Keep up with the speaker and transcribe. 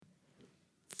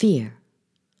Fear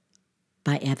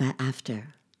by Ever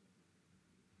After.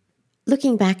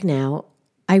 Looking back now,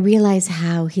 I realize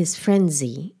how his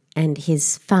frenzy and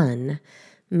his fun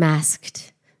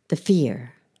masked the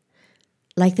fear.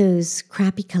 Like those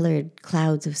crappy-colored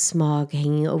clouds of smog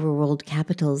hanging over world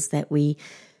capitals that we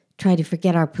try to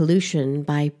forget our pollution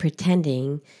by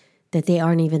pretending that they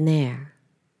aren't even there.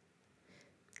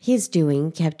 His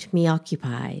doing kept me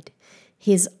occupied.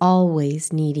 His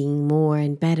always needing more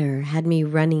and better had me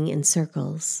running in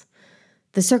circles.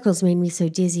 The circles made me so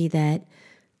dizzy that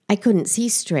I couldn't see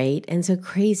straight, and so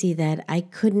crazy that I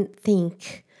couldn't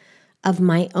think of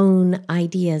my own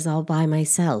ideas all by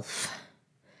myself.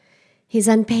 His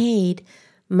unpaid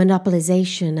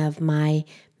monopolization of my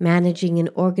managing and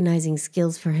organizing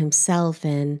skills for himself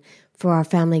and for our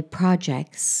family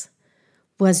projects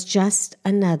was just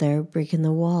another brick in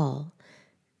the wall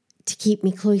to keep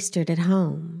me cloistered at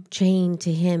home, chained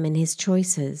to him and his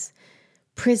choices,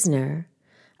 prisoner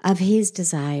of his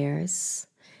desires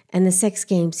and the sex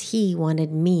games he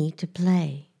wanted me to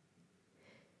play,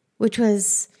 which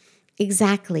was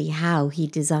exactly how he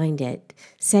designed it,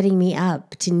 setting me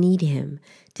up to need him,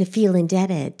 to feel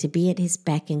indebted, to be at his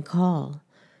beck and call.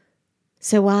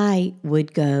 So I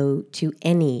would go to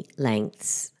any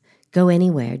lengths, go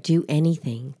anywhere, do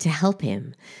anything to help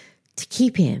him, to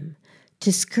keep him,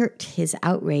 to skirt his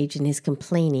outrage and his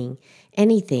complaining,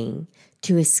 anything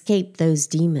to escape those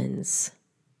demons,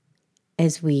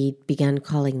 as we'd begun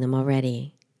calling them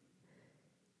already.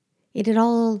 It had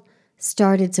all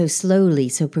started so slowly,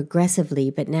 so progressively,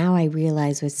 but now I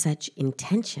realize with such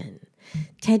intention.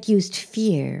 Ted used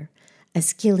fear, a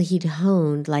skill he'd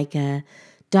honed like a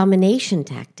domination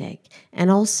tactic,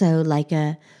 and also like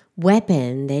a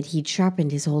weapon that he'd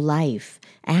sharpened his whole life,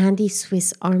 a handy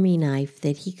Swiss Army knife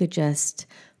that he could just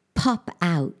pop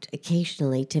out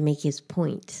occasionally to make his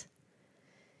point.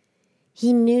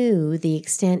 He knew the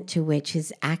extent to which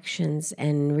his actions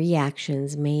and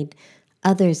reactions made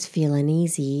others feel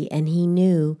uneasy, and he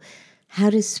knew how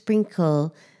to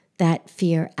sprinkle that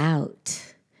fear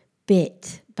out,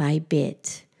 bit by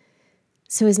bit,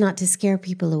 so as not to scare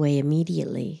people away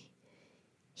immediately.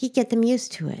 He'd get them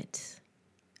used to it,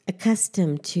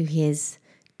 accustomed to his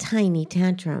tiny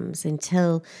tantrums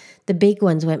until the big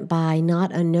ones went by,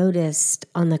 not unnoticed,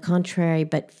 on the contrary,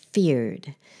 but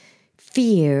feared.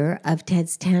 Fear of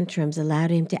Ted's tantrums allowed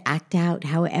him to act out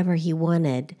however he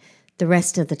wanted the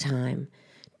rest of the time,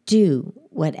 do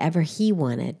whatever he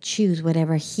wanted, choose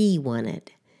whatever he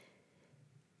wanted.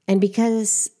 And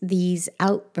because these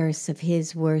outbursts of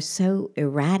his were so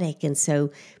erratic and so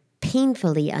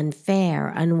painfully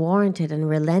unfair, unwarranted,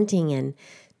 unrelenting, and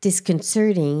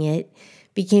disconcerting, it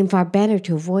became far better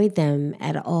to avoid them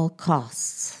at all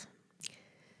costs.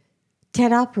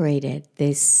 Ted operated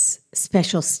this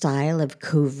special style of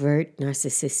covert,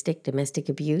 narcissistic domestic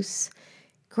abuse,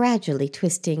 gradually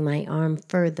twisting my arm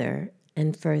further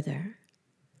and further.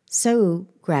 So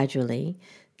gradually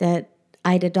that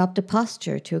I'd adopt a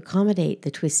posture to accommodate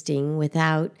the twisting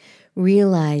without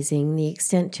realizing the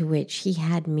extent to which he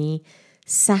had me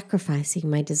sacrificing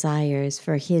my desires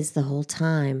for his the whole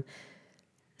time,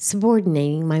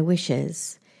 subordinating my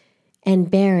wishes,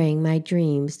 and bearing my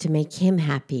dreams to make him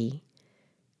happy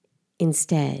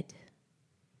instead,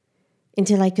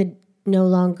 until I could no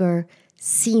longer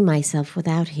see myself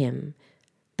without him,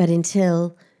 but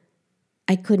until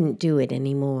I couldn't do it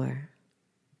anymore.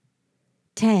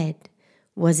 Ted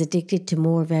was addicted to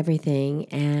more of everything,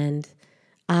 and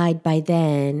I'd by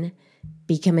then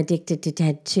become addicted to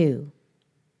Ted too.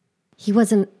 He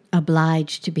wasn't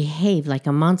obliged to behave like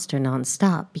a monster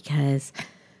nonstop because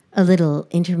a little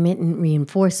intermittent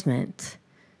reinforcement,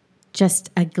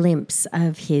 just a glimpse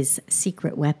of his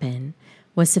secret weapon,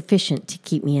 was sufficient to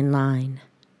keep me in line.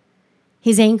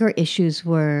 His anger issues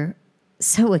were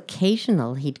so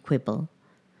occasional, he'd quibble.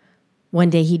 One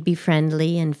day he'd be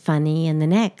friendly and funny, and the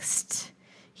next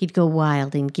he'd go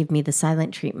wild and give me the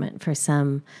silent treatment for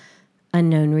some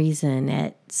unknown reason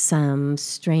at some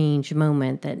strange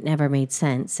moment that never made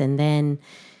sense, and then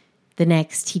the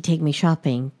next he'd take me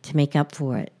shopping to make up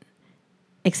for it.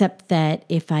 Except that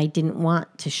if I didn't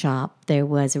want to shop, there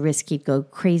was a risk he'd go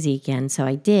crazy again, so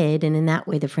I did, and in that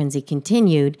way the frenzy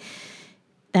continued.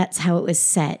 That's how it was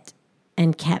set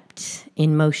and kept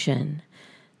in motion.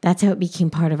 That's how it became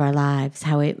part of our lives,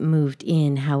 how it moved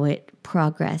in, how it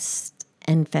progressed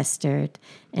and festered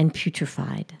and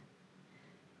putrefied.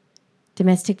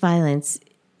 Domestic violence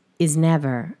is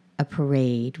never a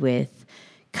parade with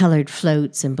colored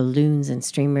floats and balloons and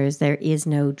streamers. There is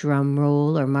no drum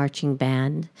roll or marching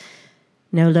band,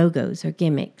 no logos or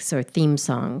gimmicks or theme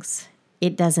songs.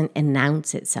 It doesn't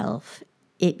announce itself.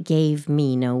 it gave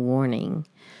me no warning.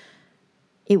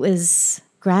 It was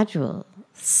gradual,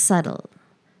 subtle,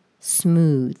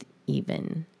 smooth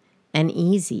even, and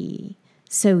easy,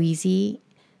 so easy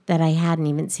that I hadn't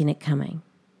even seen it coming.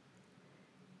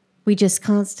 We just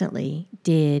constantly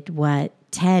did what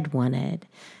Ted wanted,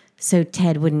 so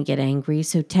Ted wouldn't get angry,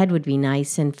 so Ted would be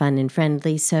nice and fun and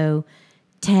friendly, so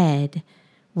Ted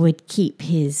would keep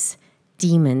his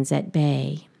demons at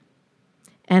bay.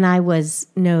 And I was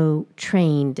no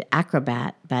trained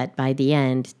acrobat, but by the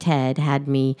end, Ted had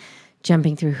me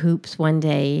jumping through hoops one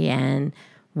day and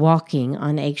walking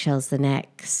on eggshells the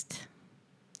next,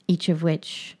 each of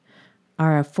which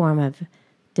are a form of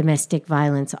domestic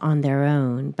violence on their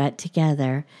own, but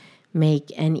together make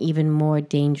an even more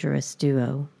dangerous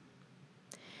duo.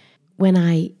 When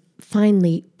I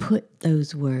finally put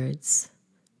those words,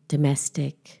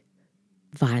 domestic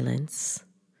violence,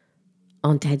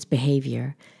 on Ted's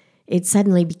behavior, it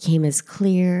suddenly became as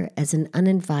clear as an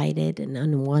uninvited and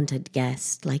unwanted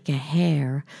guest, like a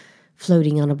hair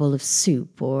floating on a bowl of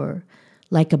soup, or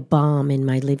like a bomb in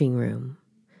my living room.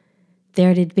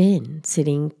 There it had been,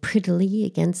 sitting prettily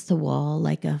against the wall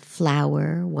like a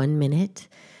flower 1 minute,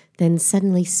 then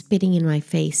suddenly spitting in my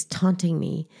face, taunting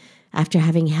me after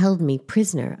having held me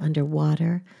prisoner under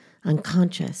water,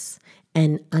 unconscious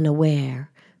and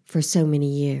unaware for so many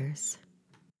years.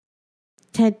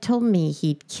 Ted told me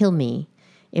he'd kill me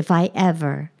if I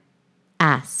ever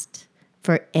asked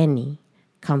for any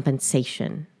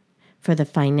compensation for the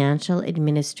financial,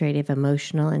 administrative,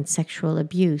 emotional, and sexual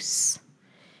abuse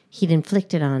he'd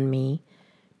inflicted on me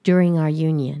during our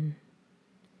union.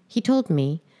 He told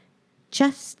me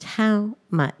just how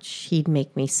much he'd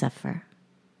make me suffer.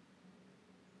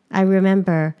 I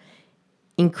remember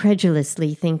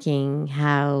incredulously thinking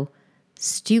how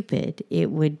stupid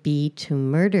it would be to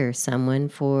murder someone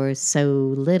for so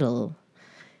little.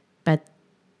 But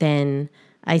then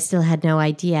I still had no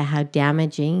idea how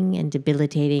damaging and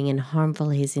debilitating and harmful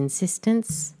his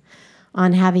insistence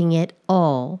on having it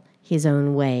all his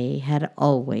own way had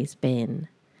always been.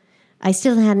 I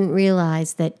still hadn't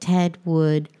realized that Ted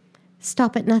would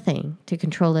stop at nothing to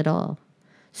control it all,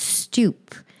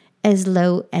 stoop as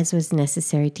low as was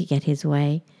necessary to get his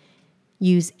way,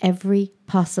 use every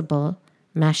possible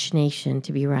machination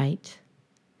to be right.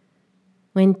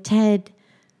 When Ted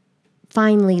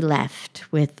finally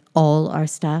left with all our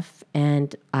stuff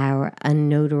and our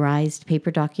unnotarized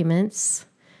paper documents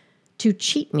to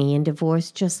cheat me in divorce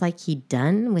just like he'd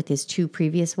done with his 2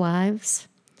 previous wives,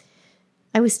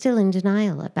 I was still in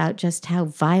denial about just how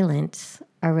violent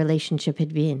our relationship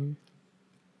had been.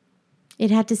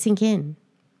 It had to sink in.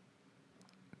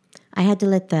 I had to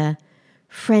let the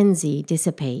frenzy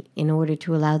dissipate in order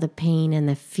to allow the pain and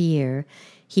the fear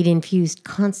he'd infused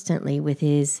constantly with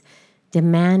his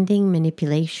demanding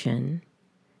manipulation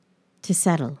to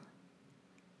settle,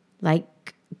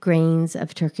 like grains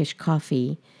of Turkish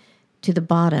coffee, to the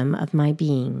bottom of my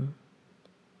being.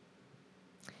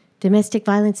 Domestic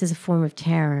violence is a form of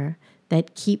terror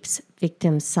that keeps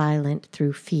victims silent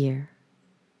through fear.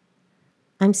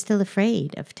 I'm still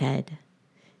afraid of Ted.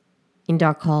 In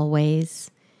dark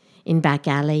hallways, in back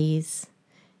alleys,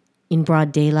 in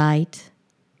broad daylight,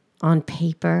 on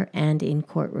paper, and in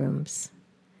courtrooms.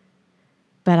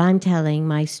 But I'm telling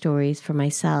my stories for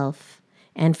myself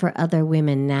and for other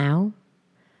women now,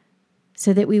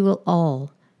 so that we will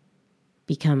all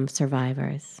become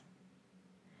survivors.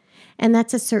 And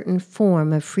that's a certain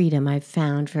form of freedom I've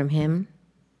found from him.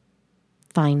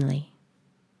 Finally.